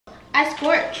I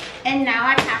scorch, and now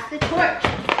I pass the torch.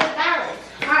 The ballads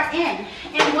are in,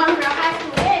 and one girl has to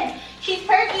win. She's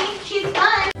perky, she's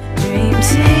fun. Dream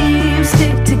team,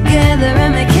 stick together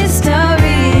and make history.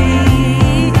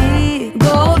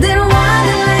 Golden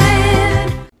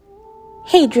Wonderland.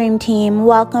 Hey Dream Team,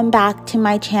 welcome back to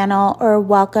my channel, or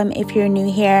welcome if you're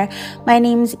new here. My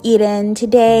name's Edyn.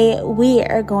 Today we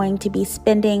are going to be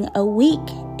spending a week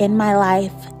in my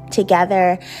life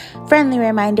together. Friendly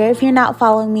reminder, if you're not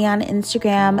following me on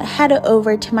Instagram, head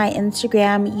over to my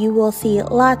Instagram. You will see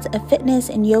lots of fitness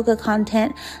and yoga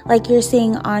content like you're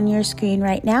seeing on your screen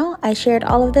right now. I shared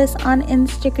all of this on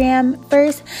Instagram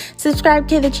first. Subscribe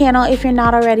to the channel if you're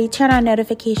not already. Turn on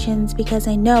notifications because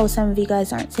I know some of you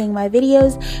guys aren't seeing my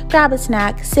videos. Grab a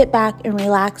snack, sit back and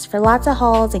relax for lots of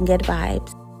hauls and good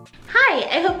vibes.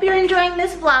 Hi, I hope you're enjoying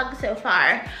this vlog so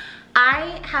far.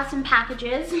 I have some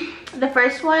packages. The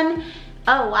first one,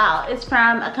 oh wow, is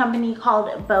from a company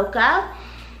called Boca.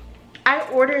 I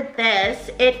ordered this.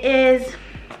 It is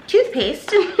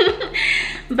toothpaste,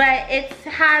 but it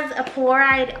has a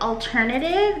fluoride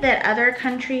alternative that other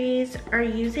countries are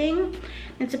using.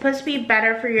 It's supposed to be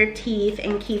better for your teeth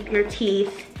and keep your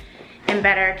teeth in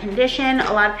better condition.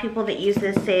 A lot of people that use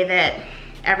this say that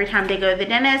every time they go to the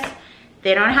dentist,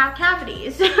 they don't have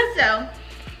cavities. So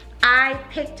I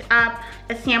picked up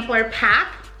a sampler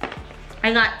pack.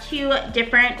 I got two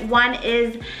different, one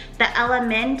is the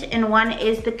Element and one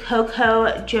is the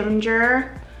Cocoa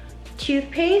Ginger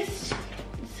toothpaste.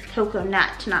 It's cocoa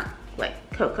nut, not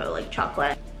like cocoa, like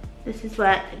chocolate. This is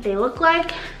what they look like,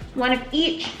 one of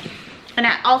each. And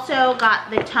I also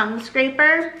got the tongue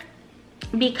scraper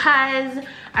because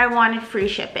I wanted free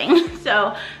shipping.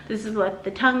 So this is what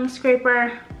the tongue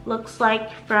scraper looks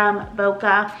like from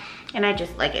Boca. And I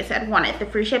just, like I said, wanted the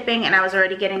free shipping, and I was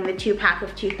already getting the 2-pack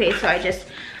of toothpaste, so I just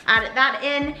added that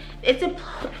in. It's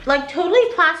like totally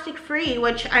plastic free,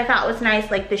 which I thought was nice.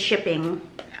 Like the shipping,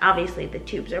 obviously the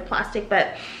tubes are plastic,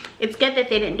 but it's good that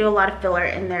they didn't do a lot of filler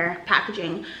in their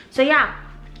packaging. So yeah,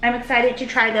 I'm excited to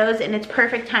try those, and it's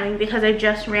perfect timing because I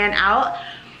just ran out.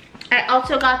 I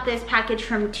also got this package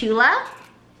from Tula.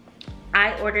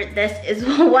 I ordered this as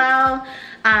well.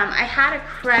 I had a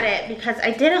credit because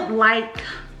I didn't like,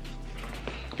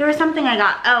 there was something I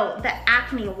got, oh, the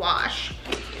acne wash.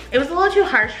 It was a little too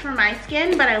harsh for my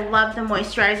skin, but I love the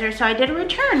moisturizer, so I did a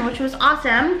return, which was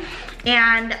awesome.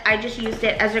 And I just used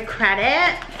it as a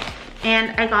credit,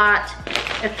 and I got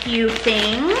a few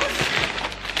things.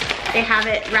 They have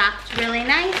it wrapped really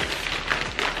nice,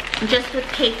 just with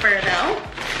paper though.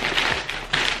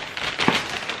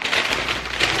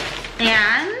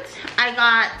 And I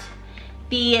got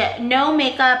the No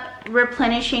Makeup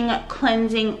Replenishing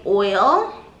Cleansing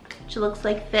Oil, which looks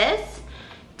like this,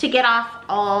 to get off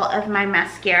all of my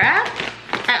mascara.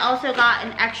 I also got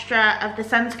an extra of the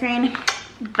sunscreen.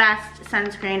 Best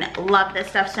sunscreen, love this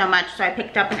stuff so much, so I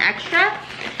picked up an extra.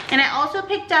 And I also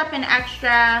picked up an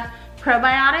extra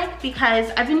probiotic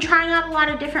because I've been trying out a lot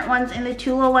of different ones, and the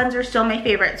Tula ones are still my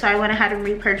favorite, so I went ahead and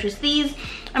repurchased these.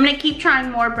 I'm gonna keep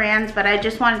trying more brands, but I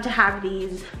just wanted to have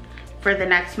these for the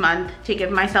next month to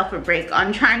give myself a break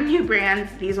on trying new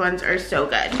brands. These ones are so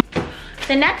good.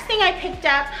 The next thing I picked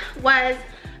up was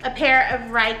a pair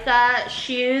of Rika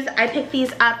shoes. I picked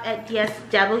these up at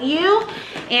DSW,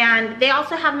 and they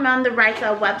also have them on the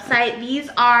Rika website. These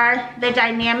are the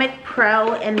Dynamic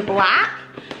Pro in black,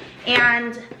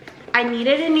 and I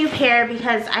needed a new pair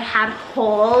because I had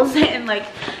holes in like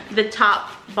the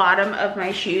top bottom of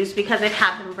my shoes because I've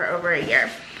had them for over a year.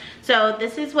 So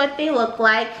this is what they look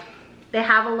like. They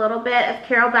have a little bit of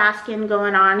Carole Baskin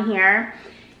going on here,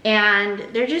 and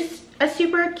they're just a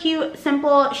super cute,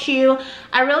 simple shoe.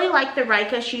 I really like the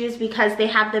Rika shoes because they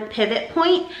have the pivot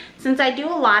point. Since I do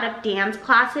a lot of dance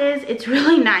classes, it's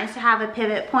really nice to have a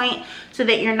pivot point so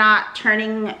that you're not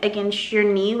turning against your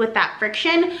knee with that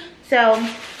friction. So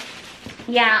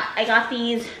yeah, I got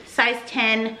these size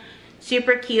 10,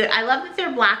 super cute. I love that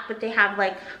they're black, but they have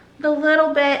like the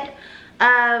little bit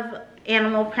of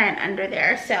animal print under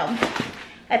there. So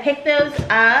I picked those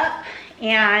up,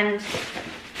 and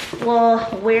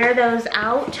we'll wear those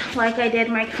out like I did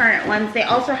my current ones. They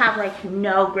also have like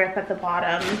no grip at the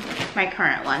bottom, my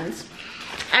current ones.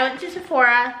 I went to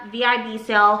Sephora, VIB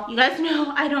sale. You guys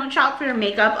know I don't shop for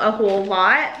makeup a whole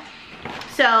lot.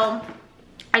 So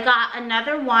I got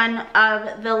another one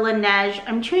of the Laneige,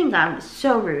 I'm chewing gum,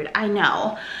 so rude, I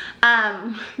know.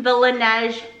 The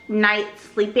Laneige Night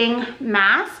Sleeping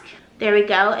Mask. There we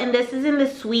go, and this is in the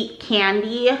Sweet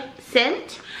Candy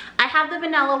scent. I have the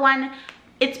vanilla one.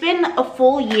 It's been a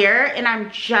full year, and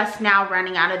I'm just now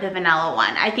running out of the vanilla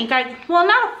one. I think well,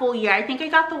 not a full year. I think I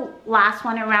got the last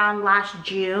one around last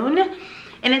June,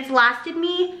 and it's lasted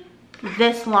me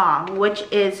this long, which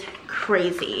is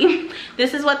crazy.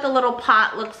 This is what the little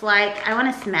pot looks like. I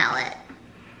want to smell it.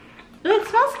 Ooh, it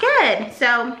smells good.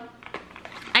 So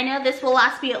I know this will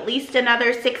last me at least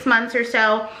another 6 months or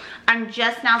so. I'm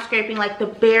just now scraping like the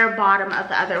bare bottom of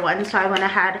the other one, so I went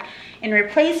ahead and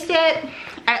replaced it.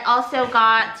 I also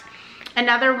got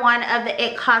another one of the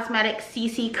It Cosmetics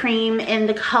CC cream in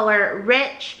the color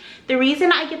Rich. The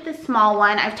reason I get the small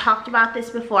one, I've talked about this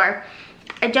before,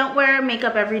 I don't wear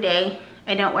makeup every day.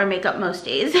 I don't wear makeup most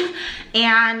days.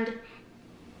 And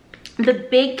the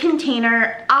big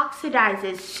container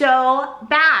oxidizes so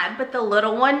bad, but the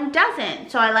little one doesn't.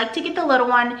 So I like to get the little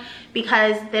one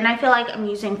because then I feel like I'm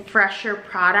using fresher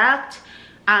product.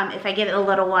 If I get a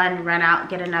little one, run out,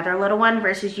 get another little one,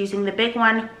 versus using the big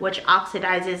one, which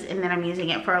oxidizes, and then I'm using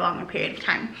it for a longer period of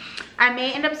time. I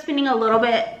may end up spending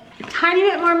a tiny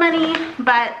bit more money,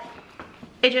 but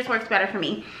it just works better for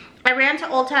me. I ran to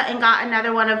Ulta and got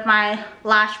another one of my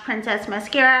Lash Princess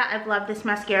mascara. I've loved this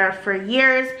mascara for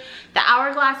years. The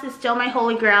Hourglass is still my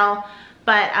holy grail,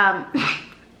 but I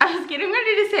was getting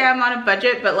ready to say I'm on a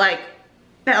budget, but like,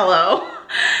 hello.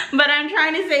 But I'm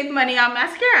trying to save money on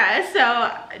mascara,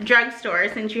 so drugstore,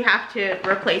 since you have to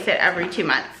replace it every 2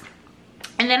 months.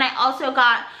 And then I also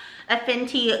got a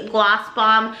Fenty Gloss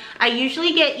Bomb. I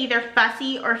usually get either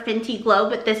Fussy or Fenty Glow,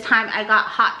 but this time I got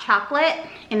Hot Chocolate,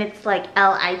 and it's like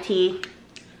L-I-T.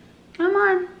 Come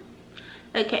on.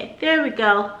 Okay, there we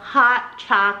go. Hot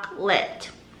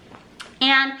Chocolate.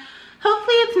 And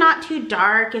hopefully it's not too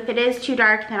dark. If it is too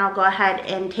dark, then I'll go ahead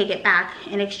and take it back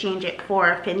and exchange it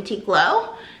for Fenty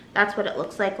Glow. That's what it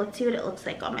looks like. Let's see what it looks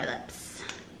like on my lips.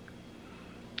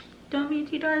 Don't be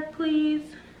too dark, please.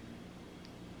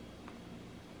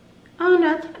 Oh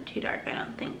no, it's not too dark, I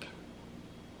don't think.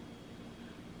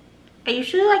 I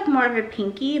usually like more of a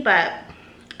pinky, but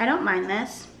I don't mind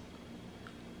this.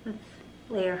 Let's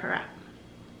layer her up.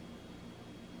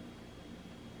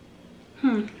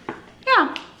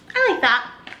 Yeah, I like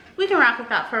that. We can rock with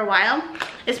that for a while,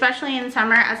 especially in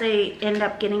summer as I end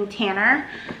up getting tanner.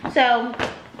 So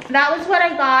that was what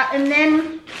I got. And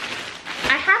then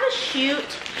I have a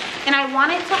shoot, and I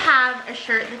wanted to have a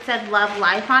shirt that said Love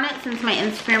Life on it, since my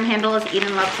Instagram handle is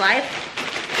Edyn Loves Life.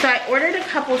 So I ordered a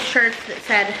couple shirts that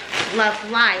said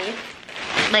Love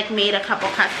Life, like made a couple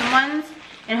custom ones,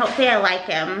 and hopefully I like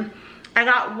them. I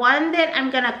got one that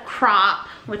I'm gonna crop,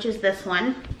 which is this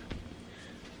one.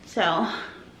 So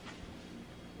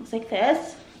looks like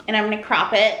this, and I'm gonna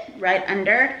crop it right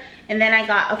under. And then I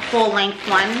got a full length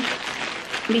one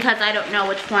because I don't know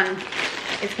which one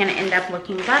is gonna end up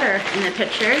looking better in the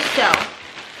pictures. So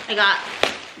I got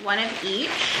one of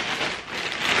each,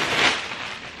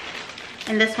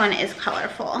 and this one is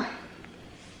colorful,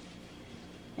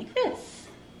 like this,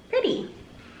 pretty.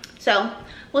 So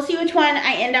we'll see which one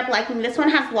I end up liking. This one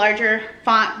has larger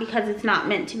font because it's not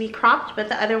meant to be cropped, but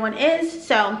the other one is.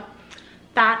 So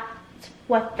that's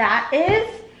what that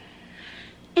is.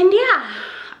 And yeah,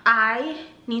 I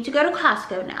need to go to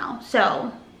Costco now.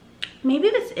 So maybe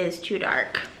this is too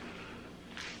dark.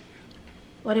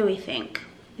 What do we think?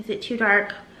 Is it too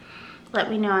dark? Let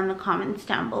me know in the comments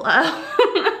down below.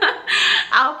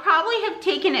 I'll probably have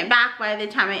taken it back by the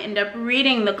time I end up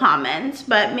reading the comments,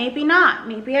 but maybe not.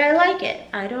 Maybe I like it.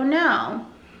 I don't know.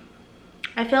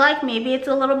 I feel like maybe it's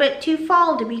a little bit too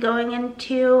fall to be going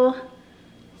into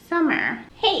summer.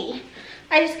 Hey,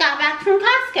 I just got back from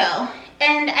Costco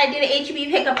and I did an H-E-B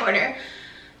pickup order.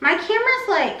 My camera's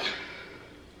like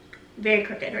very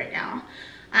crooked right now.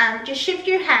 Just shift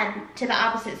your head to the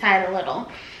opposite side a little.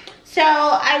 So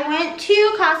I went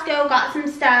to Costco, got some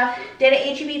stuff, did an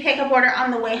H-E-B pickup order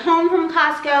on the way home from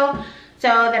Costco so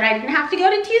that I didn't have to go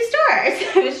to 2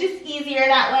 stores. It was just easier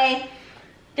that way.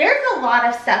 There's a lot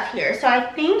of stuff here, so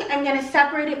I think I'm gonna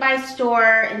separate it by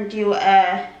store and do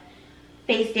a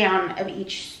face down of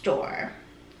each store.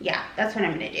 Yeah, that's what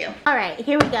I'm gonna do. All right,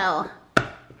 here we go.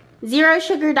 Zero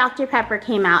Sugar Dr. Pepper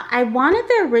came out. I wanted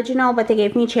the original, but they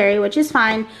gave me cherry, which is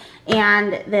fine.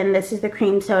 And then this is the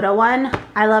cream soda one.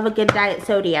 I love a good diet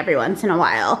soda every once in a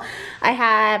while. I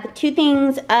have 2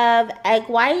 things of egg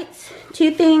whites,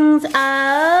 2 things of,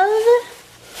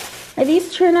 are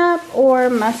these turnip or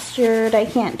mustard? I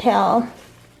can't tell.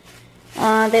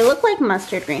 They look like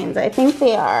mustard greens. I think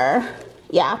they are.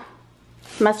 Yeah,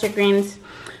 mustard greens.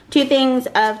 2 things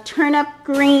of turnip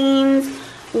greens,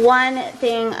 1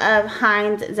 thing of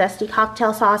Heinz Zesty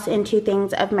Cocktail Sauce, and 2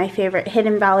 things of my favorite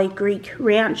Hidden Valley Greek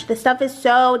Ranch. This stuff is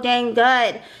so dang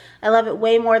good. I love it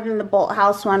way more than the Bolt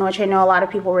House one, which I know a lot of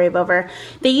people rave over.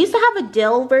 They used to have a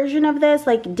dill version of this,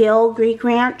 like dill Greek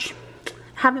Ranch.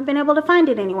 haven't been able to find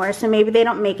it anywhere, so maybe they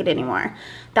don't make it anymore.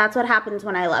 That's what happens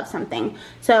when I love something.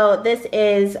 So this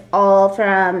is all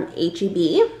from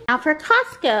H-E-B. Now for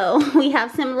Costco, we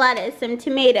have some lettuce, some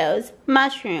tomatoes,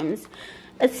 mushrooms,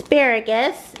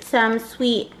 asparagus, some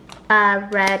sweet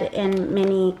red in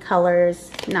many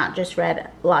colors, not just red,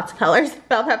 lots of colors,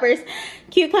 bell peppers,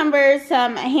 cucumbers,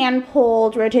 some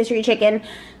hand-pulled rotisserie chicken,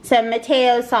 some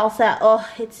Mateo salsa. Oh,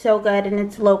 it's so good, and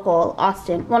it's local,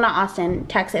 Austin. Well, not Austin,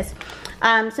 Texas.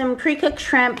 Some pre-cooked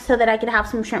shrimp so that I could have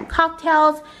some shrimp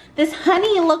cocktails. This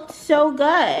honey looked so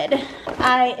good.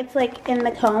 It's like in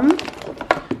the comb.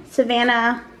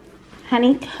 Savannah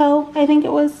Honey Co., I think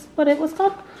it was what it was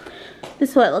called.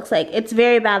 This is what it looks like. It's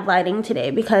very bad lighting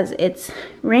today because it's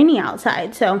rainy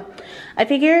outside. So I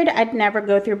figured I'd never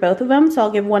go through both of them, so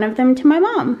I'll give one of them to my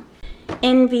mom.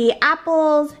 Envy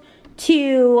apples,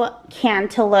 2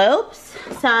 cantaloupes,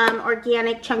 some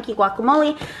organic chunky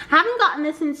guacamole. I haven't gotten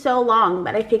this in so long,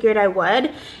 but I figured I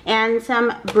would. And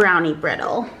some brownie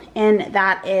brittle. And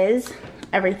that is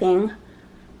everything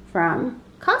from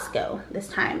Costco this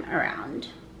time around.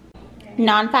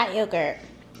 Non-fat yogurt.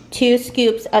 2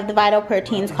 scoops of the Vital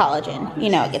Proteins collagen. You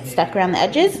know, it gets stuck around the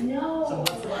edges.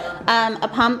 A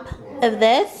pump of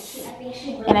this.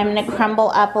 And I'm gonna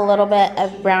crumble up a little bit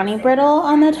of brownie brittle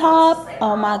on the top.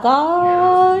 Oh my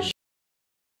gosh.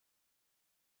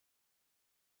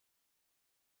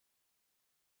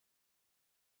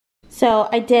 So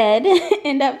I did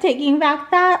end up taking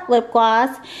back that lip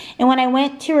gloss. And when I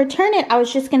went to return it, I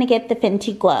was just gonna get the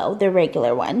Fenty Glow, the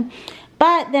regular one.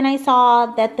 But then I saw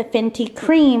that the Fenty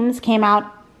creams came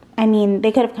out. I mean,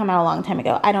 they could have come out a long time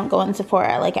ago. I don't go in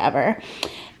Sephora like ever.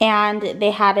 And they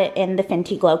had it in the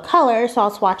Fenty Glow color, so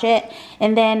I'll swatch it.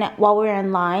 And then while we were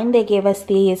in line, they gave us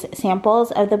these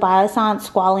samples of the Biossance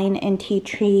Squalene and Tea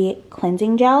Tree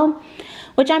Cleansing Gel,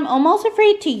 which I'm almost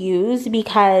afraid to use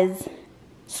because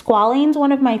squalene's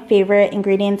one of my favorite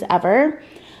ingredients ever.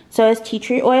 So is tea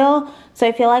tree oil. So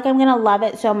I feel like I'm gonna love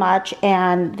it so much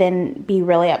and then be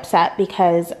really upset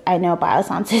because I know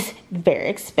Biossance is very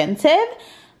expensive.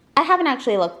 I haven't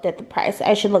actually looked at the price.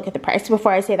 I should look at the price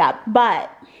before I say that, but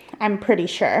I'm pretty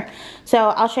sure. So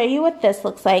I'll show you what this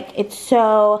looks like. It's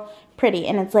so pretty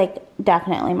and it's like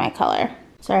definitely my color.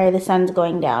 Sorry, the sun's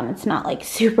going down. It's not like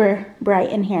super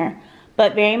bright in here,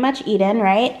 but very much Edyn,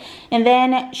 right? And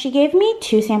then she gave me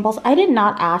 2 samples. I did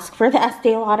not ask for the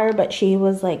Estee Lauder, but she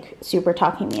was like super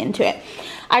talking me into it.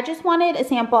 I just wanted a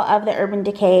sample of the Urban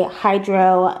Decay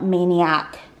Hydro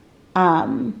Maniac.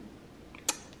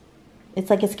 It's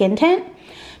like a skin tint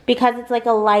because it's like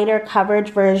a lighter coverage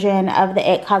version of the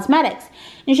It Cosmetics.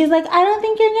 And she's like, I don't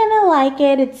think you're gonna like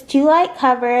it. It's too light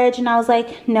coverage. And I was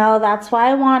like, no, that's why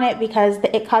I want it, because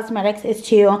the It Cosmetics is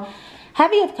too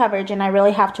heavy of coverage and I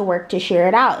really have to work to sheer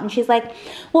it out. And she's like,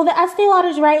 well, the Estee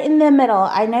Lauder's right in the middle.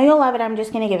 I know you'll love it. I'm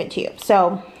just gonna give it to you.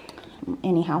 So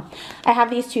anyhow, I have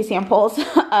these 2 samples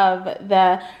of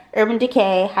the Urban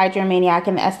Decay Hydra Maniac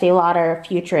and the Estee Lauder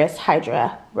Futurist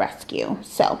Hydra Rescue.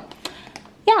 So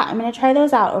yeah, I'm gonna try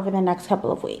those out over the next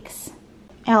couple of weeks.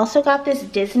 I also got this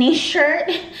Disney shirt.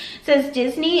 It says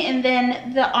Disney and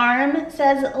then the arm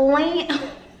says Land.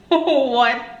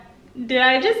 What? Did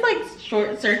I just like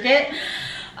short circuit?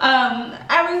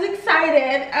 I was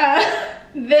excited.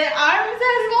 The arm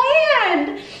says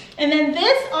Land. And then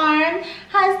this arm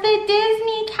has the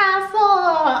Disney castle.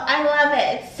 I love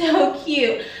it. It's so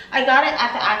cute. I got it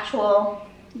at the actual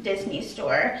Disney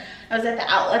store. I was at the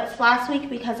outlets last week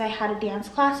because I had a dance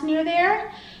class near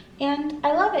there. And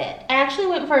I love it. I actually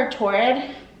went for a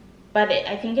Torrid, but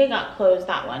I think it got closed,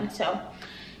 that one. So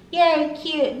yay,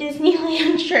 cute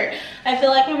Disneyland shirt. I feel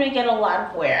like I'm gonna get a lot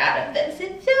of wear out of this.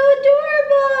 It's so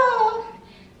adorable.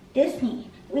 Disney,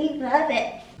 we love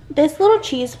it. This little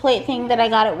cheese plate thing that I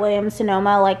got at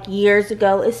Williams-Sonoma like years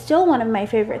ago is still one of my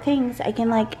favorite things. I can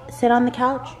like sit on the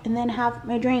couch and then have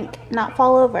my drink, not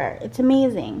fall over. It's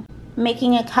amazing.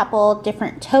 Making a couple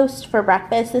different toasts for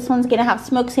breakfast. This one's gonna have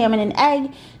smoked salmon and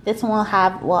egg. This one will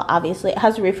have, well, obviously it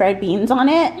has refried beans on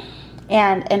it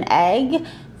and an egg.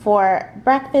 For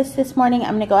breakfast this morning,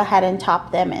 I'm gonna go ahead and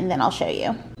top them and then I'll show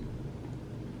you.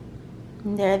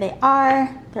 And there they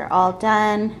are. They're all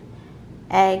done.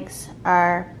 Eggs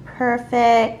are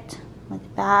perfect. Look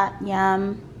at that,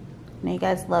 yum. I know you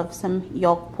guys love some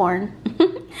yolk porn.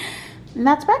 And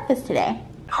that's breakfast today.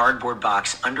 Cardboard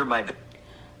box under my bed.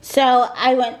 So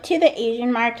I went to the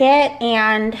Asian market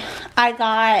and I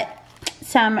got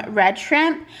some red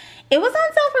shrimp. It was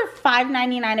on sale for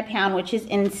 $5.99 a pound, which is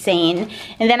insane.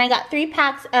 And then I got 3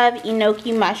 packs of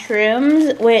enoki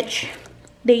mushrooms, which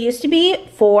they used to be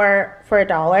for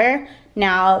 $1.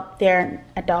 Now they're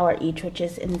 $1 each, which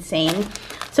is insane.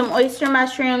 some oyster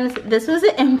mushrooms. This was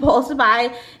an impulse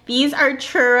buy. These are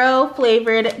churro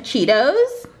flavored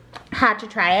Cheetos. Had to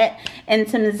try it. And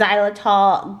some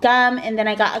xylitol gum. And then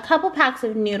I got a couple packs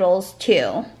of noodles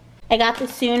too. I got the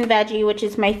Soon Veggie, which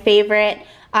is my favorite.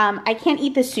 I can't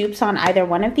eat the soups on either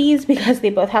one of these because they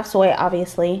both have soy,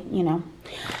 obviously, you know.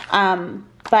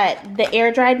 But the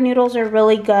air dried noodles are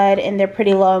really good and they're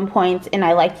pretty low in points, and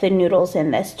I like the noodles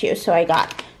in this too. So I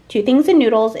got 2 things of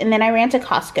noodles, and then I ran to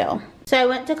Costco. So I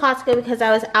went to Costco because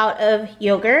I was out of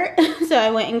yogurt. So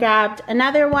I went and grabbed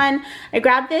another one. I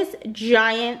grabbed this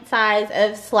giant size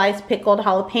of sliced pickled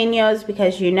jalapenos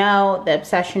because you know the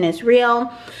obsession is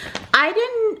real.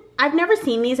 I've never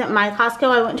seen these at my Costco.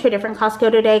 I went to a different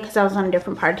Costco today because I was on a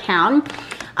different part of town.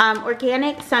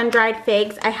 Organic sun-dried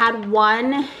figs. I had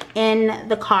one in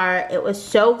the car. It was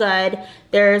so good.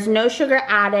 There's no sugar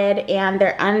added and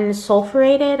they're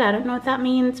unsulfurated. I don't know what that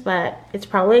means, but it's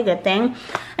probably a good thing.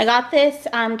 I got this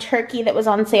turkey that was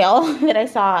on sale that I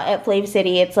saw at Flav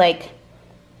City. It's like,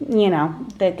 you know,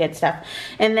 the good stuff.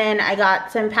 And then I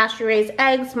got some pasture-raised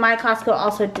eggs. My Costco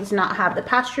also does not have the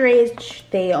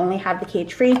pasture-raised. They only have the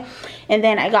cage-free. And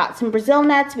then I got some Brazil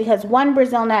nuts because one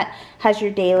Brazil nut has your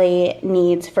daily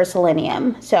needs for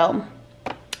selenium. So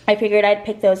I figured I'd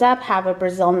pick those up, have a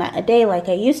Brazil nut a day like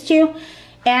I used to.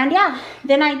 And yeah,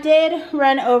 then I did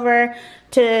run over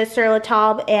to Sur La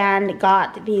Table and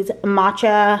got these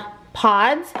matcha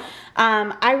pods.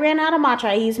 I ran out of matcha.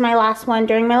 I used my last one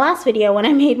during my last video when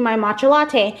I made my matcha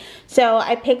latte. So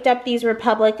I picked up these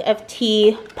Republic of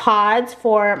Tea pods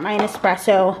for my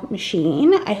Nespresso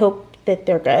machine. I hope that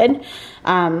they're good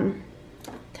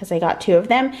because I got 2 of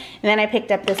them. And then I picked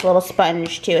up this little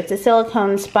sponge too. It's a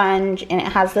silicone sponge and it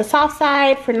has the soft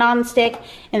side for non-stick,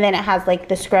 and then it has like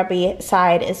the scrubby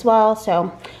side as well.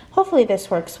 So hopefully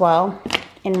this works well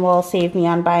and will save me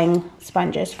on buying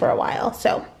sponges for a while.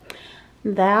 So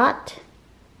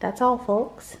that's all,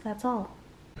 folks. That's all.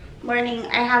 Morning.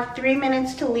 I have 3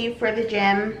 minutes to leave for the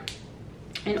gym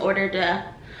in order to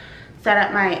set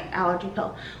up my allergy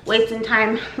pill. Weights and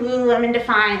time, Lululemon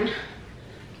Define,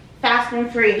 fast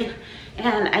and free.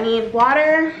 And I need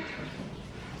water,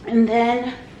 and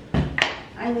then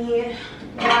I need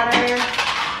water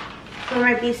for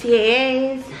my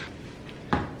BCAAs.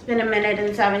 It's been 1 minute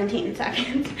and 17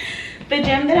 seconds. The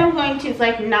gym that I'm going to is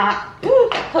like not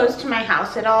close to my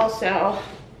house at all, so,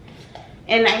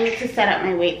 and I need to set up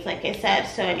my weights like I said,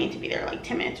 so I need to be there like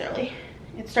 10 minutes early.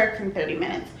 It starts in 30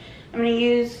 minutes. I'm gonna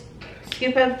use a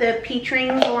scoop of the peach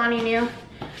rings, Alani knew,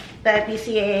 the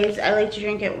BCAAs. I like to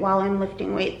drink it while I'm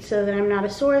lifting weights so that I'm not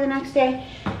as sore the next day.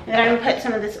 And then I'm gonna put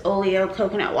some of this Oleo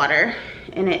coconut water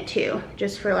in it too,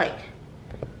 just for like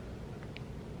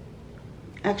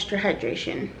extra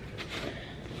hydration.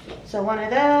 So one of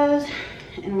those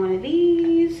and one of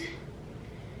these.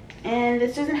 And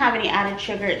this doesn't have any added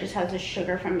sugar, it just has the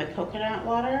sugar from the coconut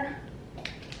water.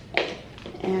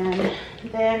 And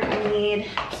then I need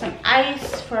some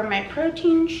ice for my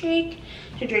protein shake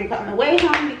to drink on the way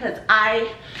home because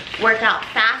I work out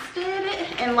fasted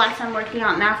unless I'm working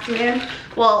out in the afternoon.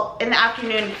 Well, in the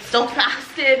afternoon, still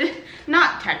fasted.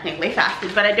 Not technically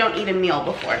fasted, but I don't eat a meal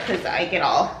before because I get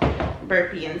all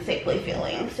burpy and sickly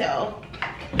feeling. So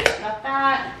got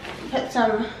that. Put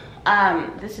some,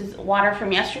 this is water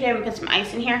from yesterday. I'm gonna put some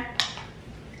ice in here.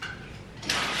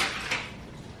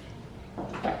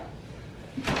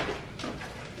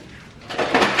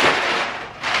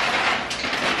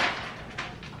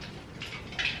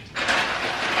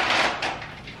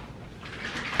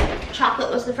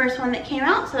 Chocolate was the first one that came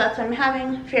out, so that's what I'm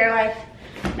having. Fairlife.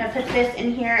 I'm gonna put this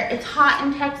in here. It's hot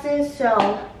in Texas,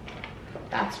 so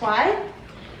that's why.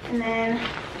 And then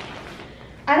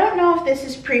I don't know if this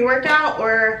is pre-workout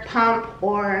or pump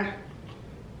or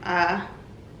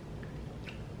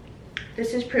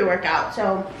this is pre-workout,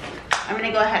 so I'm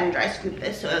gonna go ahead and dry scoop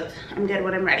this so I'm good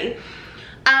when I'm ready.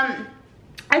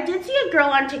 I did see a girl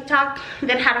on TikTok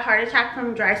that had a heart attack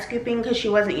from dry scooping because she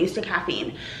wasn't used to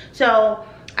caffeine. So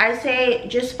I say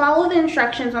just follow the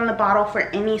instructions on the bottle for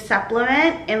any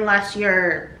supplement unless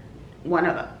you're one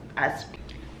of us.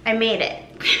 I made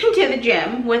it to the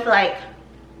gym with like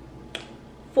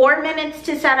 4 minutes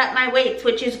to set up my weights,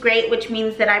 which is great, which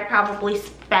means that I probably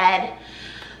sped.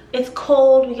 It's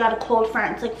cold, we got a cold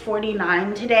front, it's like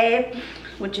 49 today,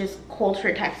 which is cold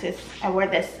for Texas. I wore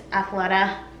this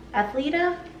Athleta,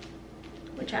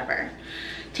 whichever,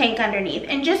 tank underneath.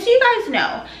 And just so you guys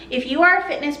know, if you are a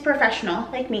fitness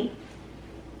professional like me,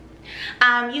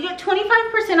 You get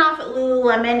 25% off at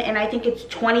Lululemon, and I think it's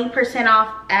 20%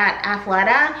 off at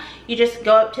Athleta. You just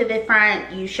go up to the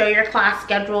front, you show your class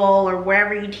schedule or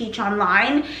wherever you teach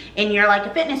online, and you're like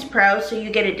a fitness pro, so you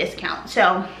get a discount.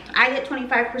 So I get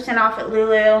 25% off at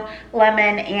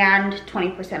Lululemon and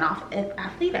 20% off at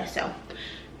Athleta. So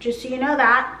just so you know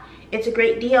that, it's a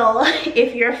great deal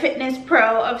if you're a fitness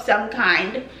pro of some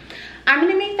kind. I'm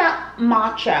gonna make that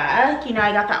matcha. You know,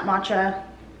 I got that matcha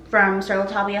from Sir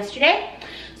Latab yesterday.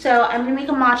 So I'm gonna make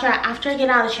a matcha. After I get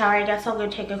out of the shower, I guess I'll go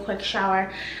take a quick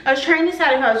shower. I was trying to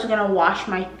decide if I was gonna wash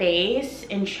my face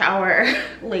and shower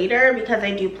later, because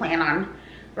I do plan on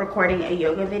recording a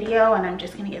yoga video and I'm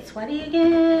just gonna get sweaty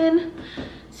again.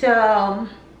 So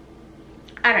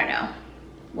I don't know,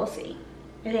 we'll see.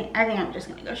 I think I'm just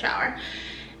gonna go shower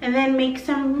and then make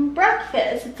some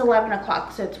breakfast. It's 11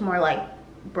 o'clock, so it's more like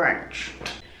brunch.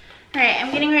 All right,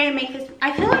 I'm getting ready to make this.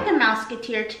 I feel like a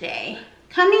Mouseketeer today.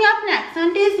 Coming up next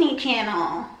on Disney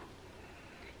Channel.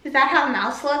 Is that how a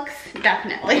mouse looks?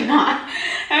 Definitely not.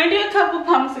 I'm gonna do a couple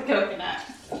pumps of coconut.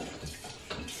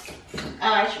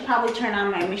 Oh, I should probably turn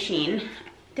on my machine.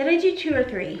 Did I do 2 or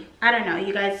 3? I don't know,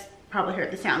 you guys probably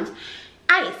heard the sounds.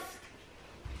 Ice.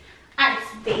 Ice,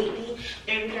 baby.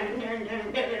 Dun, dun, dun,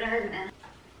 dun, dun, dun, dun.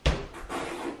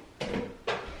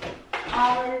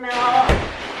 Almond milk.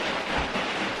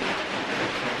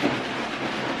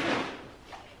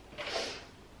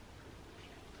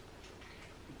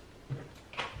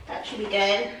 That should be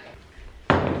good.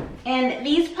 And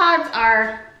these pods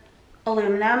are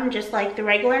aluminum, just like the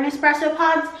regular Nespresso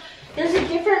pods. There's a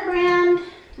different brand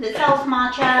that sells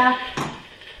matcha,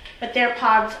 but their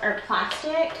pods are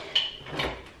plastic.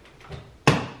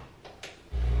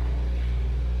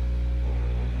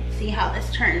 Let's see how this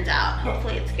turns out.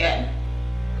 Hopefully it's good.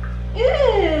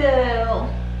 Ooh,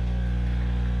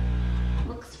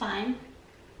 looks fine.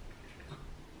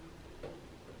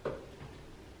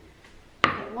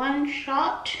 1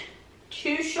 shot,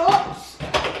 2 shots.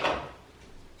 That's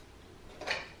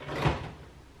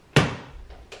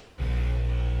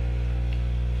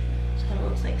what it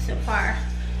looks like so far.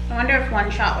 I wonder if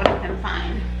 1 shot would have been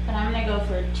fine, but I'm gonna go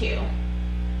for 2.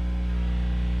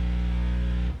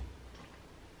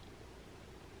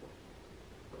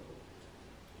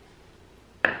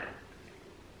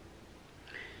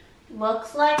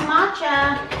 Looks like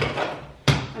matcha.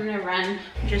 I'm gonna run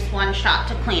just 1 shot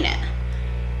to clean it.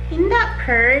 Isn't that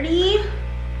pretty?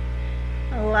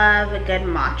 I love a good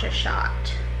matcha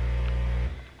shot.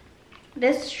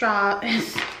 This straw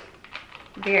is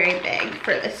very big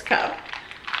for this cup.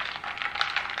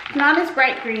 Not as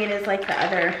bright green as like the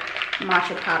other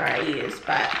matcha powder I use,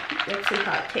 but let's see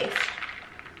how it tastes.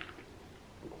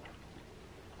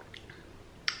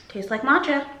 Tastes like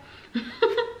matcha.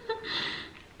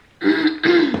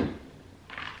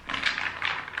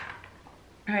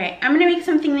 All right, I'm gonna make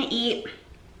something to eat.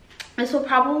 This will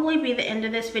probably be the end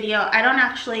of this video. I don't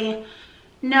actually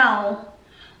know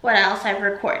what else I've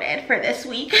recorded for this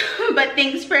week, but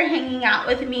thanks for hanging out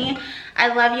with me.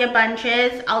 I love you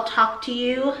bunches. I'll talk to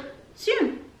you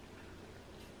soon.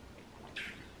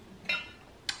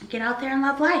 Get out there and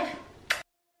love life.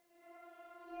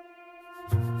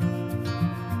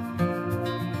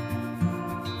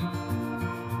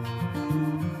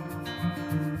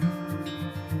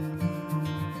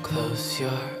 Close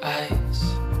your eyes,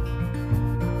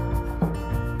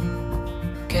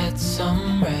 get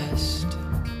some rest.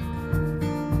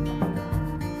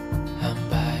 I'm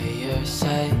by your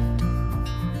side.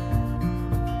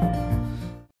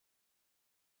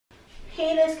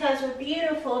 Hate us because we're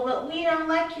beautiful, but we don't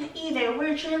like you either.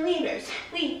 We're cheerleaders.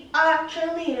 We are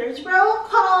cheerleaders. Roll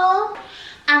call.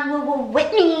 I'm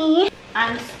Whitney.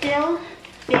 I'm still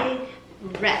big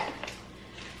red.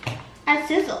 I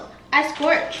sizzle. I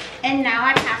scorch, and now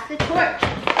I pass the torch.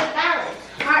 The ballads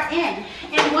are in,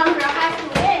 and one girl has to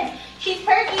win. She's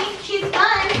perky, she's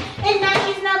fun.